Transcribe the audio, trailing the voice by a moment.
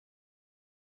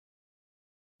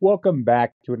Welcome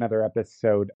back to another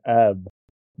episode of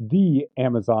the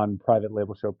Amazon Private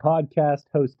Label Show podcast,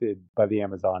 hosted by the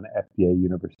Amazon FBA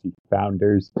University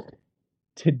founders.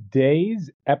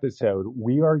 Today's episode,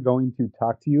 we are going to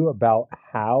talk to you about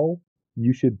how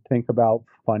you should think about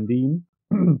funding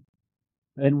and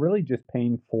really just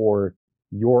paying for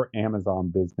your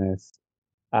Amazon business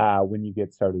when you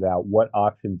get started out, what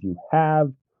options you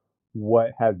have,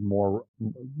 what has more,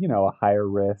 a higher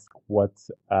risk, what's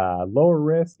lower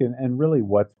risk, and really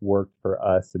what's worked for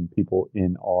us and people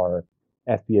in our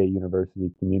FBA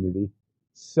University community.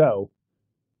 So,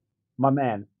 my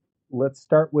man, let's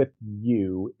start with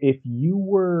you. If you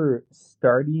were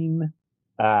starting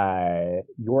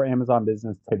your Amazon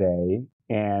business today,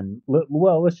 and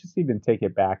let's just even take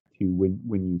it back to when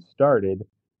you started.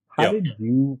 How Yep. did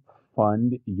you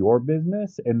fund your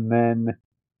business, and then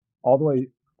all the way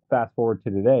fast forward to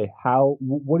today?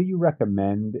 What do you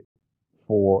recommend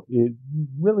for it?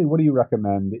 Really, what do you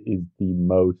recommend is the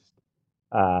most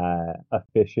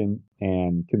efficient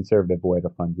and conservative way to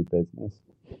fund your business?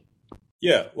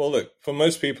 Yeah, well, look, for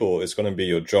most people, it's going to be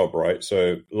your job, right?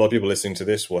 So a lot of people listening to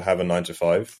this will have a 9 to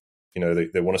 5.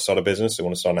 They want to start a business, they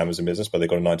want to start an Amazon business, but they've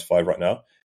got a 9 to 5 right now.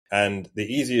 And the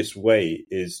easiest way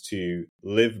is to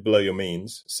live below your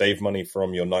means, save money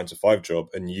from your 9 to 5 job,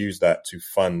 and use that to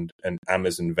fund an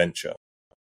Amazon venture.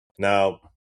 Now,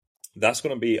 that's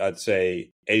going to be, I'd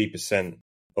say, 80%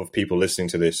 of people listening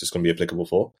to this is going to be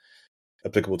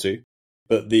applicable to.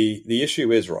 But the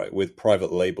issue is, right, with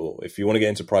private label, if you want to get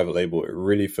into private label, it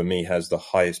really, for me, has the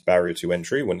highest barrier to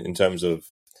entry when in terms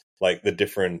of like the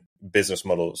different business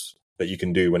models that you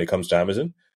can do when it comes to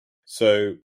Amazon.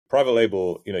 So private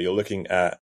label, you're looking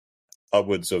at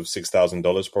upwards of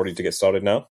 $6,000 probably to get started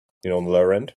now, on the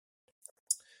lower end.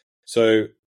 So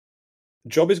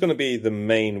job is going to be the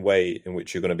main way in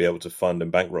which you're going to be able to fund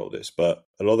and bankroll this. But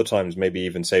a lot of the times, maybe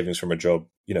even savings from a job,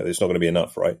 it's not going to be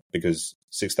enough, right? Because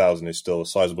 6,000 is still a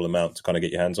sizable amount to kind of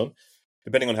get your hands on,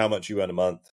 depending on how much you earn a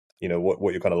month.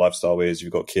 What your kind of lifestyle is.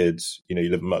 You've got kids,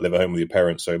 you might live at home with your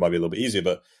parents, so it might be a little bit easier.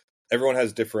 But everyone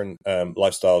has different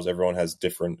lifestyles. Everyone has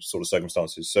different sort of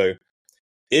circumstances. So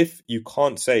if you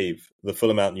can't save the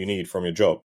full amount you need from your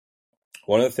job,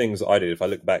 one of the things I did, if I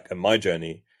look back at my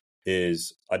journey,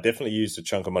 is I definitely used a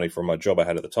chunk of money from my job I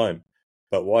had at the time.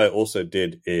 But what I also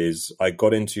did is I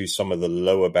got into some of the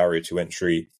lower barrier to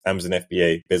entry Amazon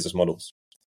FBA business models.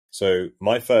 So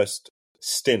my first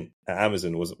stint at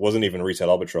Amazon wasn't even retail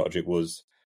arbitrage. It was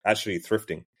actually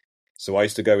thrifting. So I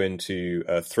used to go into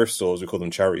thrift stores. We call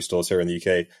them charity stores here in the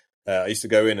UK. I used to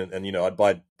go in and I'd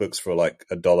buy books for like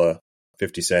 $1,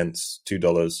 50 cents,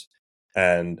 $2.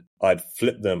 And I'd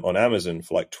flip them on Amazon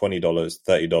for like $20,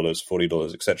 $30,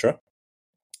 $40, etc.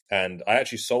 And I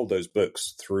actually sold those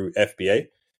books through FBA.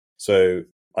 So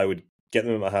I would get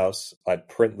them in my house. I'd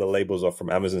print the labels off from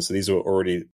Amazon. So these were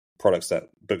already books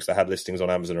that had listings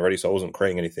on Amazon already. So I wasn't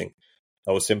creating anything.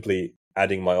 I was simply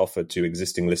adding my offer to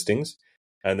existing listings.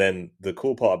 And then the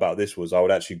cool part about this was I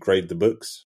would actually grade the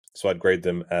books. So I'd grade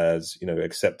them as,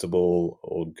 acceptable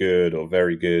or good or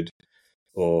very good,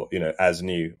 or, as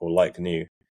new or like new.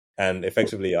 And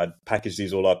effectively, I'd package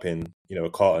these all up in, a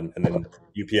carton, and then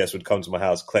UPS would come to my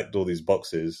house, collect all these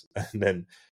boxes, and then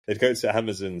they'd go to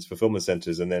Amazon's fulfillment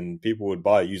centers, and then people would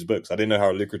buy used books. I didn't know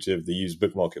how lucrative the used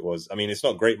book market was. I mean, it's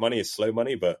not great money, it's slow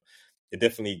money, but it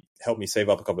definitely helped me save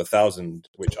up a couple of thousand,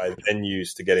 which I then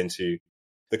used to get into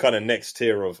the kind of next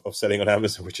tier of selling on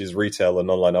Amazon, which is retail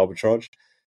and online arbitrage.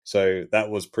 So that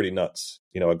was pretty nuts.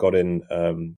 I got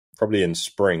in probably in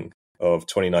spring of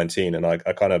 2019, and I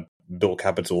kind of built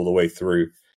capital all the way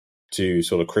through to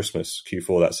sort of Christmas,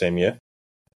 Q4 that same year.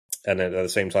 And then at the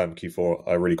same time, Q4,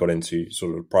 I really got into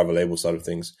sort of private label side of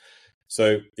things.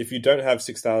 So if you don't have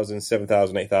 6,000,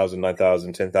 7,000, 8,000,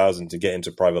 9,000, 10,000 to get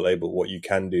into private label, what you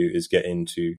can do is get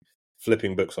into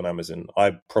flipping books on Amazon.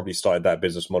 I probably started that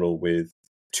business model with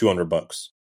 $200.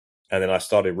 And then I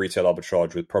started retail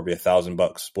arbitrage with probably $1,000,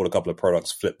 bought a couple of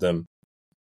products, flipped them,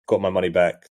 got my money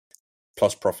back,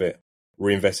 plus profit,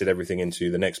 reinvested everything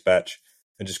into the next batch,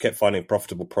 and just kept finding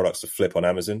profitable products to flip on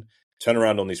Amazon.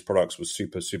 Turnaround on these products was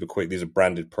super, super quick. These are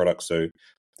branded products, so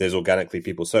there's organically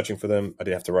people searching for them. I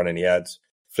didn't have to run any ads,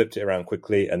 flipped it around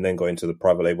quickly, and then got into the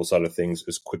private label side of things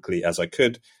as quickly as I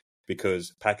could,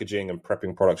 because packaging and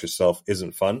prepping products yourself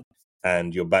isn't fun,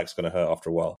 and your back's going to hurt after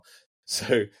a while.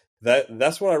 So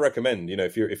that's what I recommend.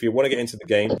 If you want to get into the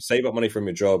game, save up money from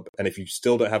your job, and if you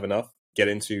still don't have enough, get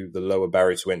into the lower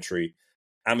barrier to entry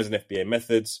Amazon FBA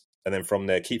methods, and then from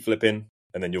there keep flipping,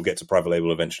 and then you'll get to private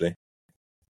label eventually.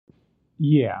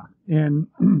 Yeah, and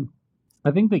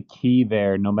I think the key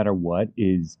there, no matter what,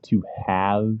 is to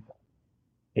have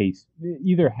a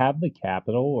either have the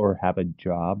capital or have a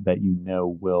job that you know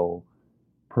will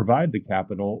provide the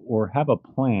capital, or have a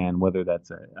plan, whether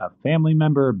that's a family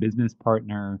member, a business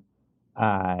partner,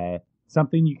 uh,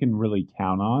 something you can really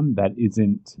count on that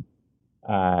isn't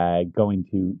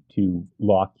going to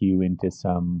lock you into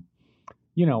some,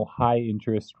 high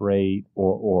interest rate,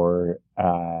 or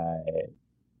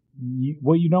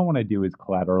what you don't want to do is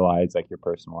collateralize like your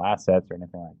personal assets or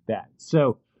anything like that.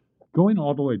 So going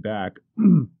all the way back,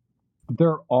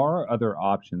 there are other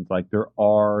options. Like there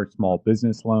are small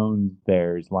business loans,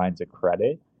 there's lines of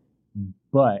credit,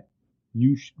 but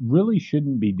you really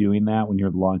shouldn't be doing that when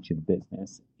you're launching a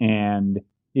business. And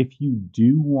if you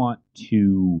do want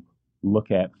to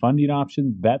look at funding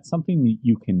options, that's something that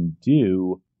you can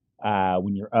do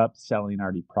when you're up, selling,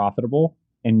 already profitable,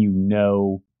 and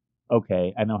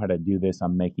okay, I know how to do this.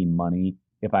 I'm making money.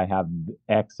 If I have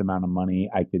X amount of money,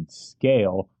 I could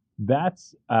scale.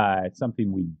 That's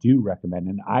something we do recommend.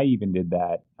 And I even did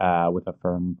that with a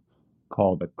firm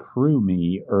called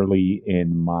AccrueMe early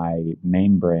in my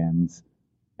main brands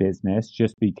business,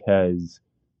 just because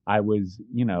I was,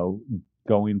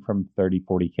 going from 30,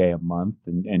 40K a month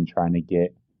and trying to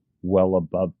get well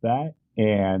above that.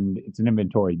 And it's an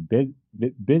inventory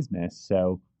business.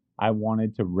 So I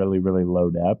wanted to really, really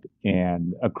load up.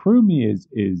 And AccrueMe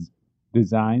is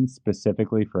designed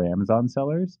specifically for Amazon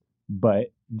sellers.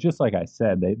 But just like I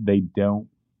said, they don't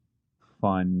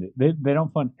fund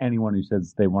anyone who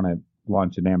says they want to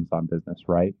launch an Amazon business,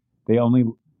 right? They only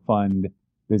fund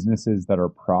businesses that are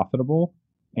profitable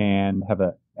and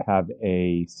have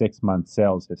a 6 month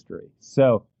sales history.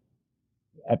 So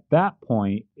at that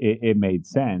point, it made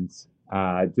sense.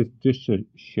 Just to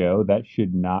show that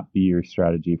should not be your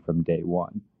strategy from day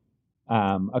one.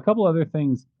 A couple other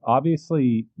things.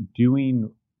 Obviously, doing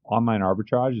online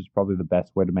arbitrage is probably the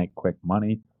best way to make quick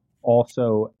money.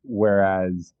 Also,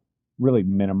 whereas really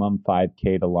minimum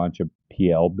 5K to launch a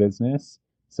PL business,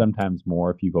 sometimes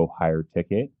more if you go higher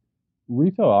ticket.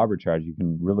 Retail arbitrage, you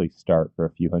can really start for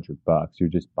a few $100. You're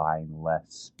just buying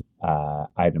less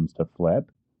items to flip.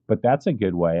 But that's a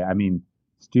good way. I mean,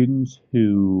 students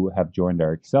who have joined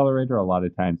our accelerator a lot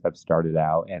of times have started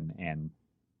out and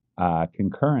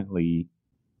concurrently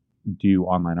do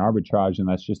online arbitrage, and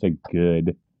that's just a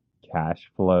good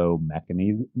cash flow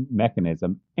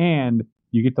mechanism. And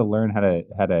you get to learn how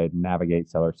to navigate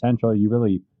Seller Central. You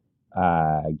really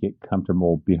get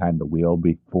comfortable behind the wheel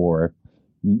before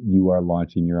you are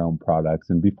launching your own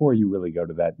products and before you really go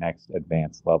to that next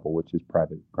advanced level, which is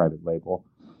private label.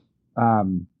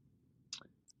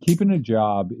 Keeping a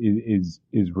job is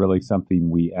really something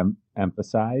we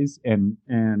emphasize,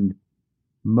 and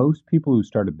most people who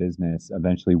start a business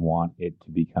eventually want it to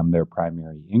become their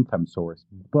primary income source.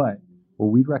 But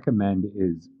what we recommend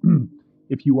is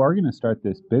if you are going to start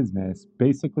this business,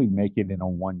 basically make it in a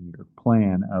 1 year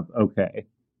plan of, okay,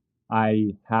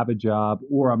 I have a job,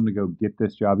 or I'm going to go get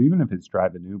this job, even if it's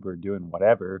driving Uber, doing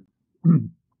whatever,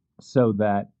 so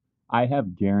that I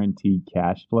have guaranteed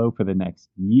cash flow for the next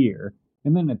year.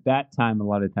 And then at that time, a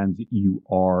lot of times you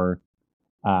are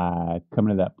coming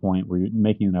to that point where you're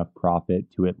making enough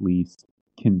profit to at least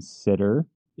consider,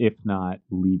 if not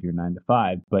leave your 9 to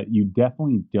 5. But you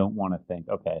definitely don't want to think,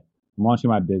 okay, I'm launching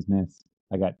my business.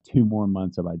 I got 2 more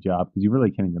months of my job, because you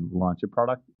really can't even launch a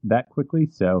product that quickly.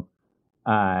 So,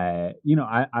 I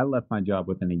left my job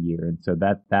within a year, and so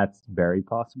that's very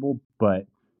possible. But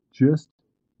just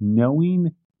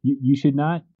knowing you should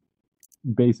not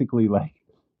basically, like,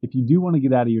 if you do want to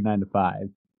get out of your 9 to 5,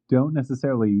 don't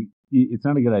necessarily, it's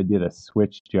not a good idea to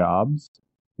switch jobs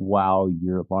while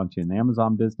you're launching an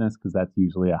Amazon business, because that's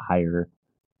usually a higher,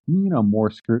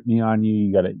 more scrutiny on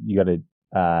you. You gotta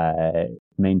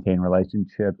maintain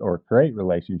relationships or create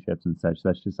relationships and such.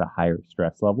 That's just a higher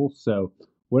stress level. So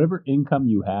whatever income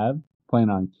you have, plan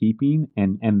on keeping,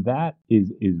 and that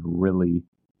is really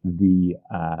the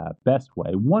best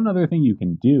way. One other thing you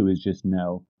can do is just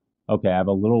know, okay, I have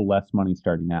a little less money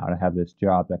starting out. I have this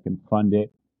job that can fund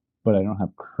it, but I don't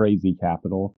have crazy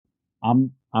capital.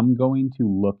 I'm going to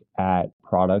look at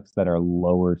products that are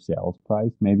lower sales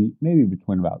price, maybe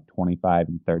between about $25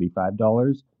 and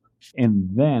 $35. And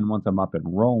then once I'm up and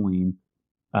rolling,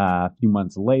 a few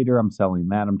months later, I'm selling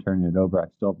that, I'm turning it over, I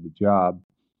still have the job.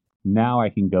 Now I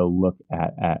can go look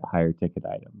at higher ticket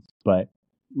items. But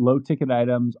low ticket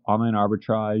items, online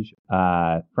arbitrage,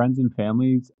 friends and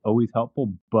families, always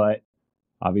helpful, but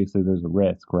obviously there's a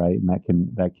risk, right? And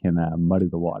that can muddy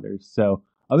the waters. So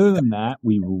other than that,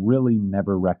 we really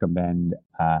never recommend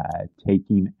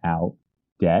taking out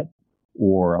debt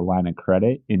or a line of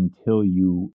credit until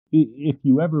if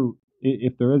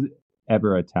there is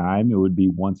ever a time, it would be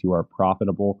once you are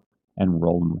profitable and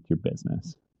rolling with your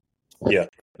business. Yeah,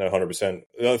 no, 100%.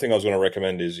 The other thing I was going to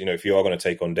recommend is, if you are going to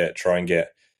take on debt, try and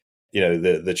get,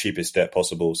 the cheapest debt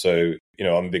possible. So,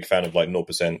 I'm a big fan of like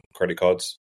 0% credit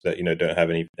cards that, don't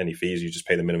have any fees. You just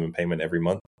pay the minimum payment every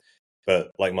month.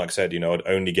 But like Mike said, I'd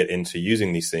only get into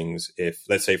using these things if,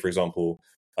 let's say, for example,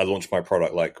 I launched my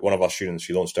product. Like one of our students,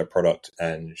 she launched her product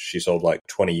and she sold like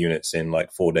 20 units in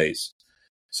like 4 days.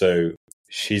 So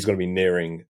she's going to be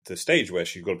nearing the stage where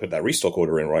she's got to put that restock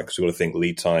order in, right? Because we've got to think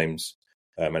lead times,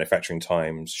 manufacturing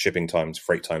times, shipping times,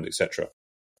 freight times, etc.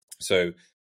 So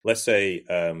let's say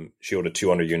she ordered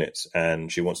 200 units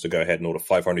and she wants to go ahead and order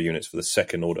 500 units for the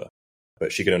second order,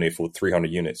 but she can only afford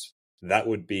 300 units. That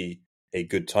would be a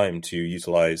good time to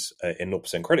utilize a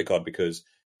 0% credit card because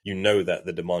you know that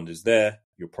the demand is there,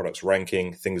 your product's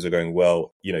ranking, things are going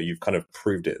well. You've kind of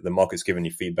proved it. The market's given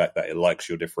you feedback that it likes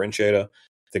your differentiator.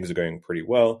 Things are going pretty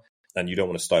well, and you don't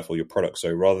want to stifle your product.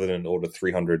 So rather than order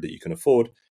 300 that you can afford,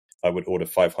 I would order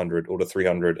 500, order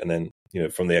 300, and then,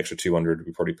 from the extra 200,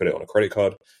 we probably put it on a credit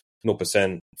card.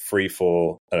 0% free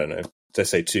for, I don't know, let's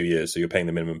say 2 years. So you're paying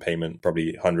the minimum payment,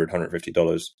 probably $100,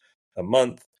 $150 a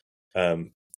month.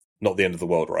 Not the end of the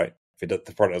world, right? If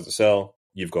the product doesn't sell,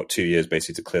 you've got 2 years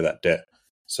basically to clear that debt.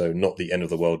 So not the end of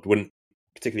the world. Wouldn't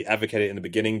particularly advocate it in the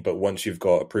beginning, but once you've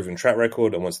got a proven track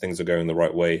record and once things are going the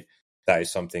right way, that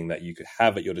is something that you could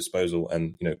have at your disposal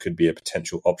and, could be a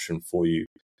potential option for you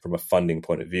from a funding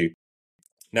point of view.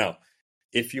 Now,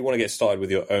 if you want to get started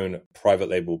with your own private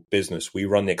label business, we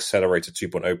run the Accelerator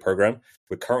 2.0 program.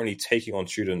 We're currently taking on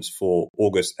students for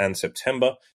August and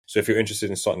September. So if you're interested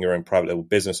in starting your own private label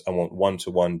business and want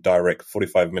one-to-one direct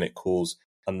 45-minute calls,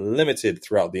 unlimited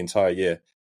throughout the entire year,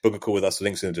 book a call with us.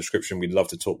 Links in the description. We'd love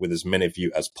to talk with as many of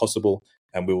you as possible,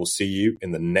 and we will see you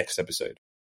in the next episode.